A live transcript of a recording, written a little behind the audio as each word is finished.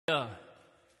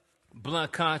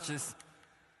BluntKonscious,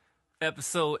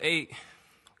 episode 8.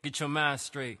 Get your mind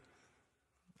straight.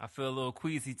 I feel a little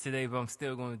queasy today, but I'm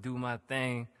still going to do my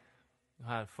thing.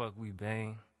 How the fuck we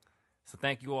bang. So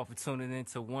thank you all for tuning in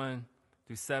to 1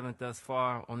 through 7 thus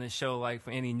far on this show. Like,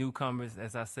 for any newcomers,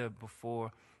 as I said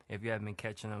before, if you haven't been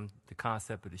catching them, the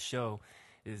concept of the show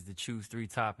is to choose 3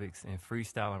 topics and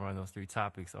freestyle around those 3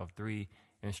 topics of 3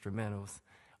 instrumentals.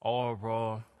 All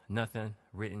raw, nothing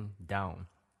written down.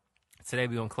 Today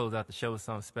we're going to close out the show with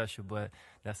something special, but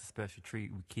that's a special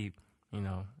treat we keep,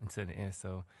 until the end.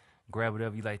 So grab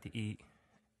whatever you like to eat,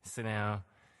 sit down,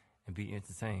 and be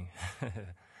entertained.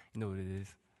 You know what it is.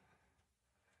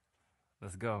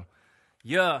 Let's go.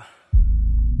 Yeah.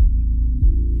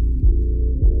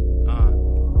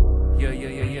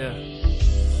 Yeah.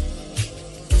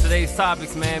 Today's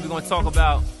topics, man, we're going to talk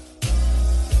about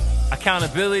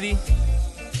accountability,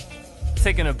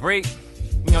 taking a break,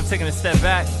 taking a step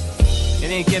back, and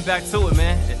then get back to it,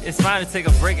 man. It's fine to take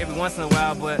a break every once in a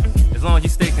while, but as long as you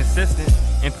stay consistent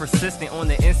and persistent on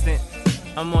the instant,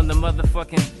 I'm on the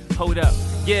motherfucking hold up.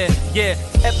 Yeah,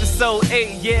 episode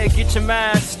 8, yeah, get your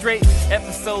mind straight.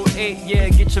 Episode 8, yeah,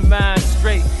 get your mind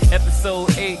straight.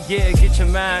 Episode 8, yeah, get your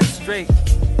mind straight.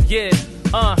 Yeah,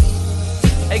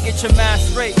 hey, get your mind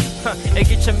straight. Hey,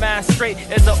 get your mind straight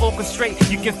as I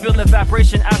orchestrate. You can feel the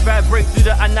vibration, I vibrate through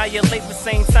the annihilate. The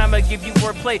same time I give you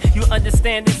wordplay, you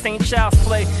understand this ain't child's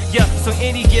play. Yeah, so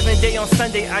any given day on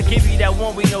Sunday, I give you that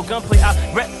one with no gunplay. I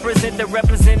represent the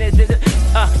representative,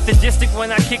 the district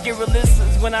when I kick it,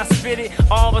 relentless when I spit it.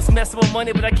 All us mess with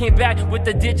money, but I came back with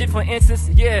the digit, for instance.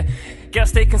 Yeah, gotta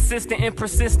stay consistent and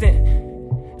persistent.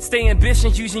 Stay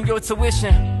ambitious using your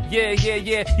tuition. Yeah,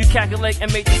 you calculate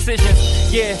and make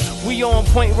decisions. Yeah, we on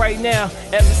point right now.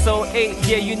 Episode 8,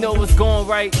 yeah, you know what's going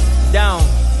right down.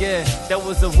 Yeah, that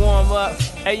was a warm up.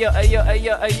 Ayo.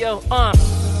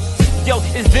 Yo,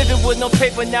 it's vivid with no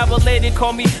paper, now related.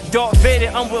 Call me Darth Vader,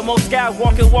 I'm with most guy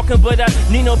walking, but I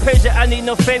need no pager, I need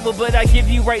no favor, but I give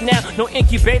you right now, no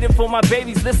incubator for my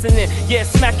babies listening. Yeah,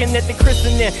 smacking at the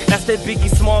christening, that's the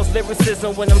Biggie Smalls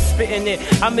lyricism when I'm spitting it.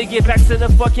 I'ma get back to the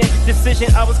fucking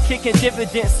decision, I was kicking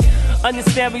dividends.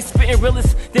 Understand we spitting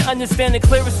realest, then understand the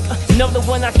clearest. Know the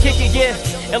one I kick it, yeah.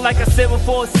 And like I said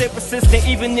before, stay persistent.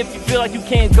 Even if you feel like you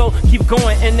can't go, keep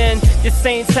going. And then at the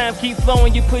same time, keep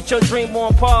flowing. You put your dream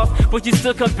on pause, but you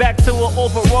still come back to it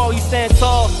overall. You stand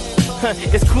tall.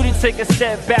 It's cool to take a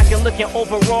step back and looking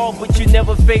overall, but you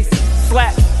never face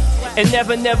slack. And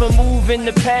never move in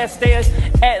the past. Stay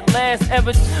at last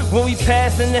ever when we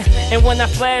pass and when I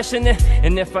flash and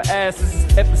if I ask, this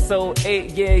is episode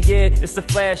 8, yeah, it's a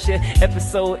flash, yeah.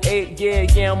 Episode 8,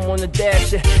 yeah, I'm on the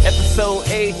dash, yeah. Episode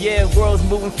 8, yeah, world's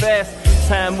moving fast.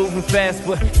 Time moving fast,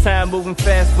 but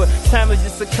time is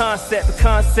just a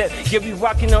concept. Yeah, we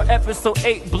rocking on episode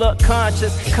 8,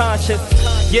 BluntKonscious, conscious,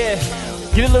 yeah.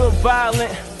 Get a little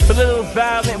violent,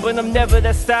 but I'm never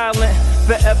that silent.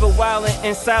 Forever wildin'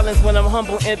 in silence when I'm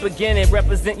humble in beginning.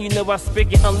 Represent, I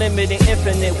speak it unlimited,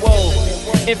 infinite, whoa.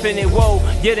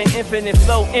 Yeah, the infinite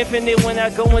flow. Infinite when I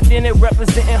go within it,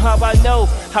 representing how I know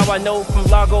from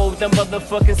Lago, the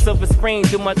motherfucking Silver Spring.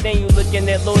 Do my thing, you looking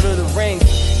at Lord of the Rings.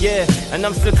 Yeah, and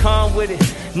I'm still calm with it,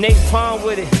 Nate Palm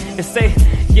with it. And say,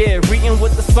 yeah, reading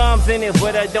with the Psalms in it,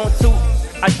 but I don't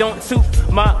toot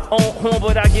my own horn,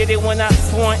 but I get it when I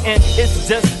sworn, and it's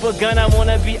just begun. I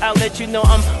wanna be, I'll let you know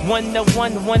I'm one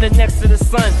to next to the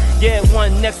sun. Yeah,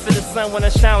 one next to the sun when I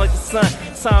shine like the sun.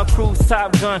 Tom Cruise,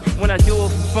 Top Gun, when I do it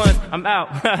for fun, I'm out.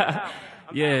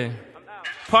 Yeah.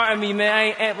 Pardon me, man, I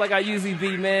ain't amped like I usually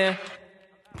be, man.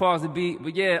 Pause the beat,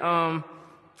 but yeah,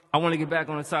 I wanna get back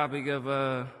on the topic of,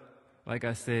 like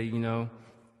I said,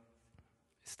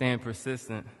 staying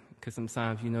persistent. Because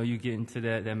sometimes, you get into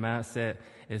that mindset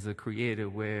as a creator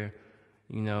where,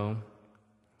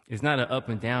 it's not an up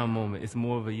and down moment. It's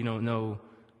more of a, you don't know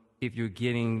if you're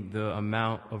getting the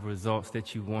amount of results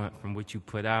that you want from what you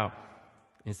put out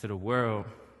into the world.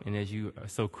 And as you are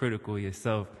so critical of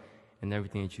yourself and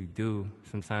everything that you do,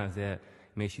 sometimes that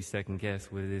makes you second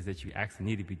guess what it is that you actually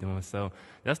need to be doing. So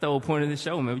that's the whole point of the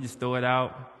show, man. We just throw it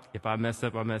out. If I mess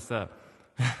up, I mess up.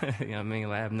 You know what I mean?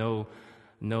 Like, I have no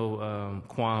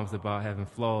qualms about having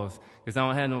flaws, because I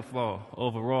don't have no flaw.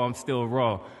 Overall, I'm still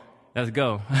raw. Let's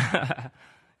go.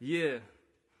 Yeah.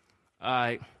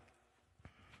 All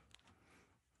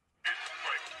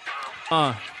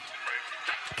right.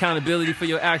 Accountability for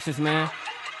your actions, man.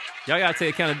 Y'all gotta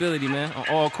take accountability, man, on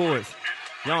all chords.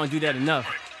 Y'all don't do that enough.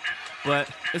 But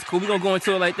it's cool. We're gonna go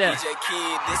into it like that. DJ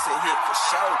Kid, this a hit for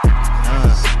sure.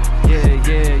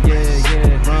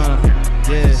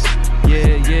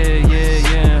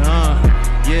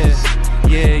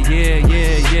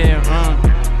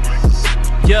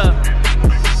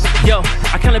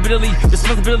 Accountability,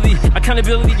 responsibility,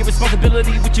 accountability, your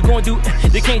responsibility. What you gonna do?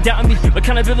 They can't doubt me.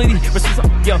 Accountability,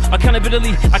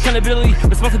 accountability, accountability,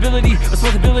 responsibility,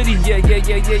 responsibility.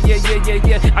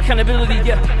 Yeah. Accountability,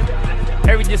 yeah.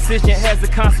 Every decision has a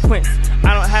consequence.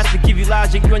 I don't have to give you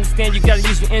logic. You understand? You gotta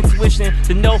use your intuition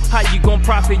to know how you gon'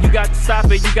 profit. You got to stop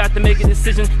it. You got to make a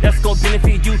decision that's gonna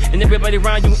benefit you and everybody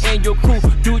around you and your crew.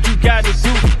 Do what you gotta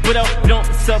do. But don't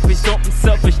be selfish. Don't be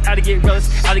selfish. I to get relish.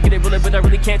 I to get it real, but I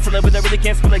really can't tell it. But I really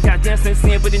can't spell it. Goddamn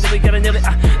sincere, but they never gotta nail it.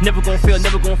 I never gonna fail.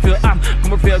 Never gonna fail. I'm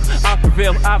gonna fail. I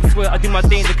prevail. I swear. I do my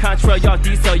thing. The contrary. Y'all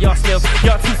detail. Y'all snail.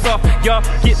 Y'all too soft. Y'all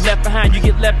get left behind. You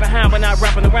get left behind when I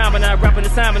rapping around. When I rapping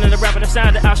the sound. When I rapping the shine.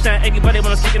 To outshine everybody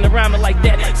when I'm sticking around me like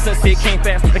that. Sunset came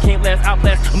fast, I can't last,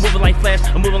 outlast. I'm moving like flash,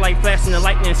 I'm moving like flash and the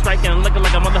lightning striking. I'm looking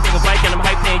like a motherfucking bike and I'm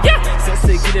hyped in. Yeah,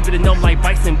 sunset get a bit of numb like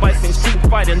bison, street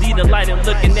fighter, lead the light and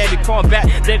looking at it, fall back.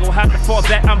 They gon' have to fall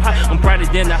back. I'm hot, I'm brighter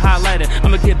than the highlighter.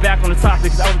 I'ma get back on the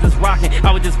topic, cause I was just rocking,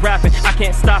 I was just rapping. I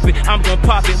can't stop it, I'm gonna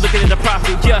pop it. Looking at the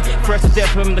profit, yeah. Fresh to death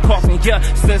from the coffin, yeah.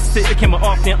 Sunset became an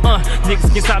often,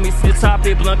 niggas can stop me, see the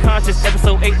topic. BluntKonscious,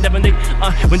 episode 8, never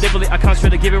nigga, when they really, I can't try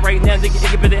to give it right now.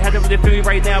 Nigga, it had to really feel me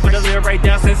right now, but I live right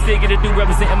down since they get it do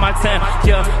representing my time.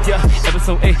 Yeah,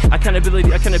 episode 8,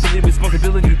 accountability,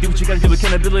 responsibility. Do what you gotta do,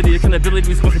 accountability,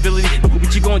 responsibility.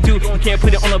 What you gonna do? You can't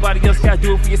put it on nobody else, gotta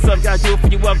do it for yourself, gotta do it for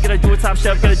your wealth, gotta do it top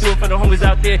shelf, gotta do it for the homies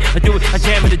out there. I do it, I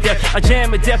jam it to death, I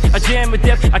jam it death, I jam it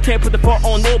death. I can't put the fault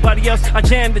on nobody else, I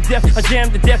jam to death, I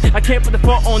jam to death. I can't put the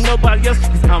fault on nobody else,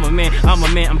 cause I'm a man,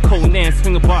 I'm Conan,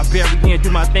 swing a barbarian,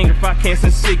 do my thing if I can't,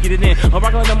 sincere, get it in. I'm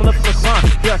rockin' like I'm a left for the climb,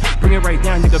 yeah, bring it right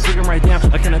down, nigga, bring it right down.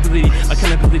 Accountability,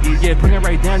 yeah, bring it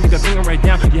right down, nigga, bring it right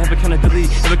down. You have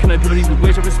accountability, but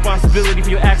where's your responsibility for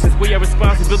your actions? Where's your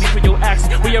responsibility for your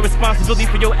actions? Where's your responsibility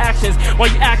for your actions? Why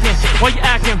you acting?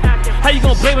 How you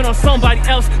gonna blame it on somebody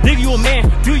else? Nigga, you a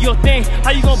man, do your thing.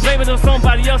 How you gonna blame it on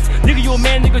somebody else? Nigga, you a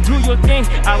man, nigga, do your thing.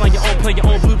 Outline your own, play your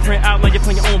own blueprint. Outline your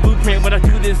plan, your own blueprint. When I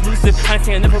do this lucid, I ain't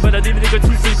saying nothing, but I leave it, nigga,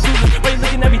 too seclusive. Why you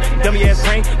looking at me? Dummy ass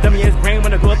brain.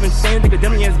 When I go up insane, nigga,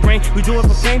 dummy ass brain. We do it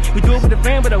for fame, we do it for the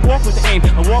fame, but I walk with the aim.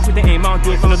 I don't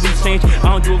do it from the loose change. I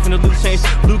don't do it from the loose change.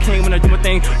 Blue King when I do my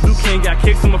thing. Blue King got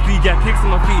kicks on my feet,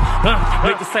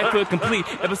 Make the cycle complete.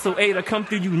 Episode 8, I come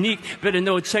through unique. Better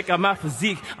know, check out my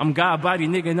physique. I'm God body,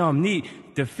 nigga, no, I'm neat.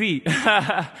 Defeat.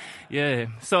 Yeah.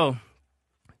 So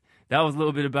that was a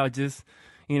little bit about just,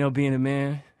 being a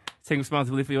man, taking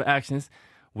responsibility for your actions.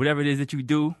 Whatever it is that you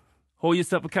do, hold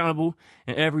yourself accountable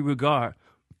in every regard.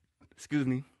 Excuse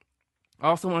me. I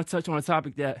also want to touch on a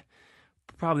topic that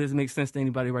probably doesn't make sense to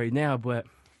anybody right now, but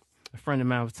a friend of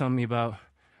mine was telling me about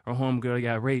her homegirl that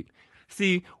got raped.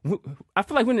 See, I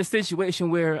feel like we're in a situation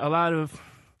where a lot of,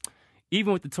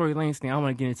 even with the Tory Lanez thing, I don't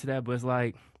want to get into that, but it's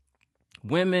like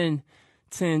women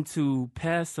tend to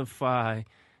pacify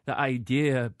the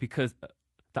idea because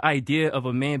the idea of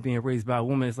a man being raised by a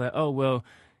woman is like, oh, well,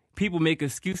 people make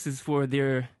excuses for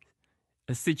their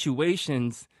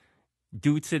situations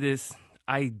due to this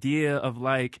idea of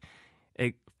like,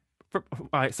 all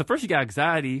right, so first you got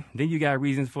anxiety, then you got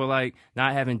reasons for like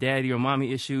not having daddy or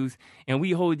mommy issues, and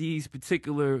we hold these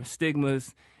particular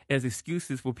stigmas as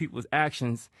excuses for people's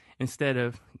actions instead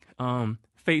of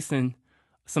facing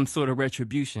some sort of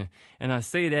retribution. And I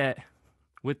say that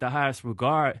with the highest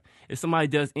regard. If somebody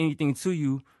does anything to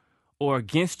you or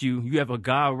against you, you have a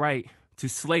God right to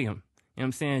slay him. You know what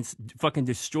I'm saying? Fucking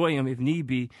destroy him if need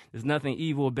be. There's nothing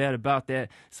evil or bad about that.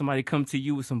 Somebody come to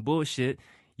you with some bullshit,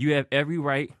 you have every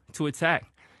right to attack.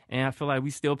 And I feel like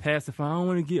we still pacify. I don't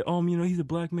want to get, he's a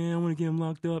black man. I want to get him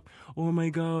locked up. Oh my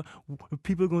God,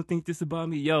 people are going to think this about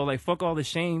me. Yo, like, fuck all the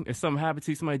shame. If something happened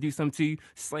to you, somebody do something to you,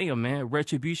 slay him, man.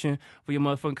 Retribution for your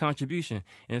motherfucking contribution.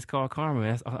 And it's called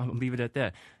karma. I'm going to leave it at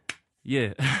that.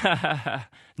 Yeah.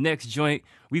 Next joint.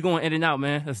 We going in and out,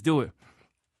 man. Let's do it.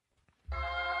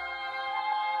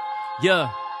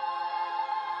 Yeah.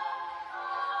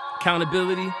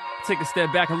 Accountability. Take a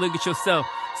step back and look at yourself.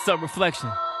 Self-reflection.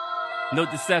 No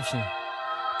deception.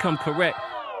 Come correct.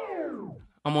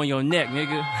 I'm on your neck,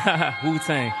 nigga.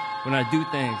 Wu-Tang. When I do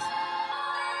things.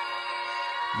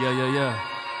 Yeah.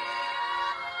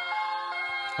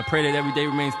 I pray that every day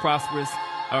remains prosperous.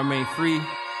 I remain free.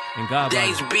 And God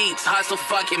bless. Days beats, hustle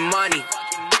fucking money.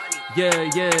 Yeah.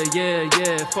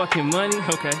 Fucking money.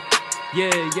 Okay.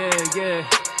 Yeah.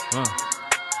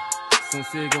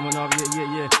 Soncier going off,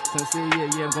 yeah. Soncier,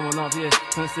 yeah, I'm going off, yeah.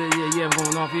 Soncier, yeah, I'm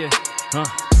going off, yeah.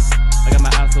 I got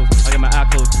my eyes closed, I got my eyes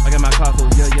closed, I got my eyes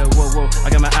closed, yeah, yeah, whoa, whoa. I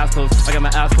got my eyes closed, I got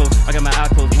my eyes closed, I got my eyes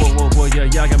closed, whoa, whoa, whoa, yeah,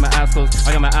 yeah. I got my eyes closed,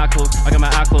 I got my eyes closed, I got my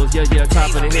eyes closed, yeah, yeah. Top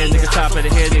of the head, nigga, top of the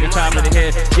head, nigga, top of the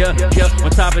head, yeah, yeah.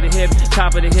 On top of the head,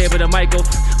 but I might go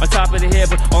on top of the head,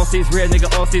 but all stays red, nigga,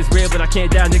 all stays red, but I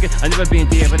can't die, nigga. I never been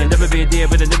dead, but I never been dead,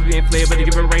 but I never been flared, but I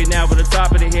give it right now, but the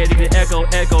top of the head, nigga, echo,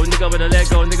 nigga, with a let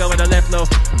go, nigga, with a left low.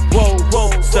 Whoa, whoa,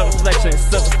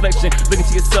 self-reflection, looking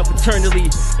to yourself eternally,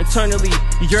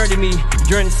 you yearn to me, you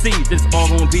yearn to see that it's all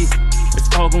gonna be. It's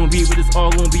all gonna be, but it's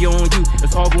all gonna be on you.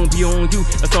 It's all gonna be on you.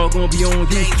 It's all gonna be on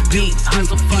you.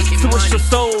 So what's your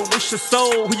soul? What's your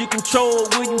soul? Who you control?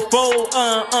 Will you fold?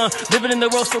 Living in the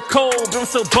world so cold, but I'm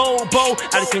so bold.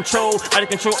 Out of control.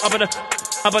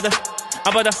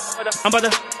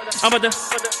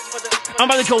 I'm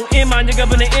about to go in my nigga,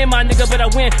 but I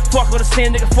win. Fuck with a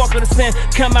sin, nigga, fuck with a sin.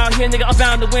 Come out here, nigga, I'm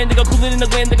bound to win, nigga, coolin' in the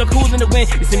wind, nigga, coolin' in the wind.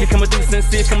 You see me coming through,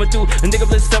 sincere coming through. A nigga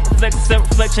with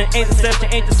self-reflection, ain't deception,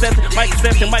 mic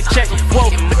exception, mic check.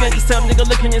 Whoa, look at yourself, nigga,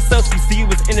 look at yourself. You see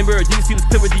what's in the mirror, do you see what's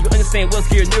clearer? Do you understand what's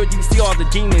here near? Do you see all the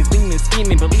demons,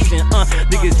 scheming, believing,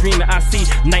 niggas dreaming. I see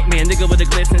nightmare, nigga, with a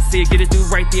glitz and see it, get it through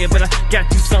right there. But I got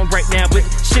you something right now, but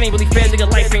shit ain't really fair, nigga,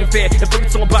 life ain't fair. If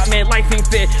it's all about, man, life ain't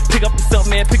fair. Pick up yourself,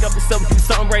 man, pick up yourself. Do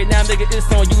something right now, nigga,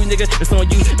 it's on you, nigga, it's on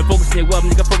you. And focus on your wealth,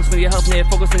 nigga, focus on your health, man,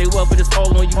 focus on your wealth, but it's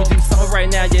all on you. Do something right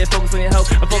now, yeah, focus on your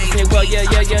health, and focus on your wealth, yeah.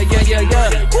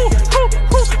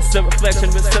 Self-reflection,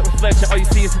 all you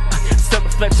see is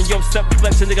self-reflection, yo,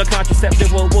 self-reflection, nigga, contraception,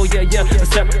 whoa, yeah.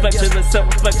 Self-reflection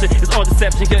is all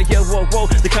deception, yeah, whoa,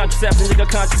 the contraception, nigga,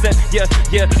 contraception, yeah.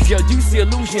 Do you see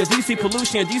illusion? Do you see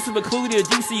pollution? Do you see recluded?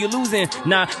 Do you see you losing?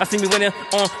 Nah, I see me winning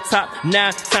on top 9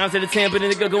 times out of 10, but the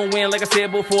nigga gon' win, like I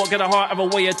said before. Got a heart of a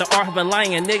warrior, the art of a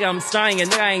lion, nigga, I'm trying,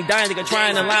 nigga, I ain't dying, nigga,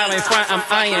 trying to lie, I'm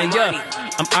iron, yeah.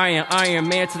 I'm iron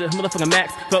man to the motherfucking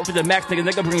max, fuck with the max,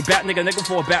 nigga, bring back, nigga,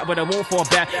 fall back, but I won't fall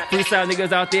back. Freestyle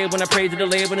niggas out there when I pray to the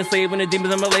lay, when I slave, when the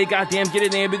demons on my leg, goddamn, get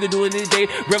it in, we can do it today.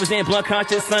 Represent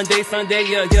BluntKonscious, Sunday,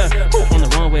 yeah. On the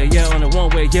one way, yeah, on the one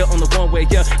way,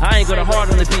 yeah. I ain't go hard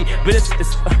on the beat, but it's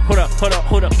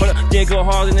hold up. Didn't go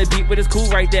hard on the beat, but it's cool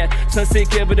right there.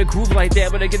 Sunset, yeah, but a groove like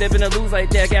that, but I get up and I lose like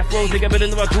that. Got flows, nigga, but I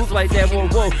know I groove like that. Whoa,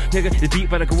 nigga, the beat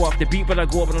better go up,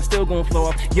 but I'm still gonna flow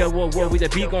up. Yeah, whoa, we the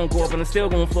beat gonna go up, but I'm still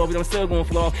gonna flow up,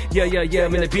 Yeah,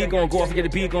 man, the beat gonna go off, the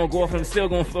beat gonna go off, and I'm still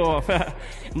gonna flow off.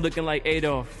 I'm looking like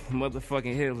Adolf,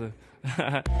 motherfucking Hitler.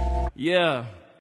 Yeah.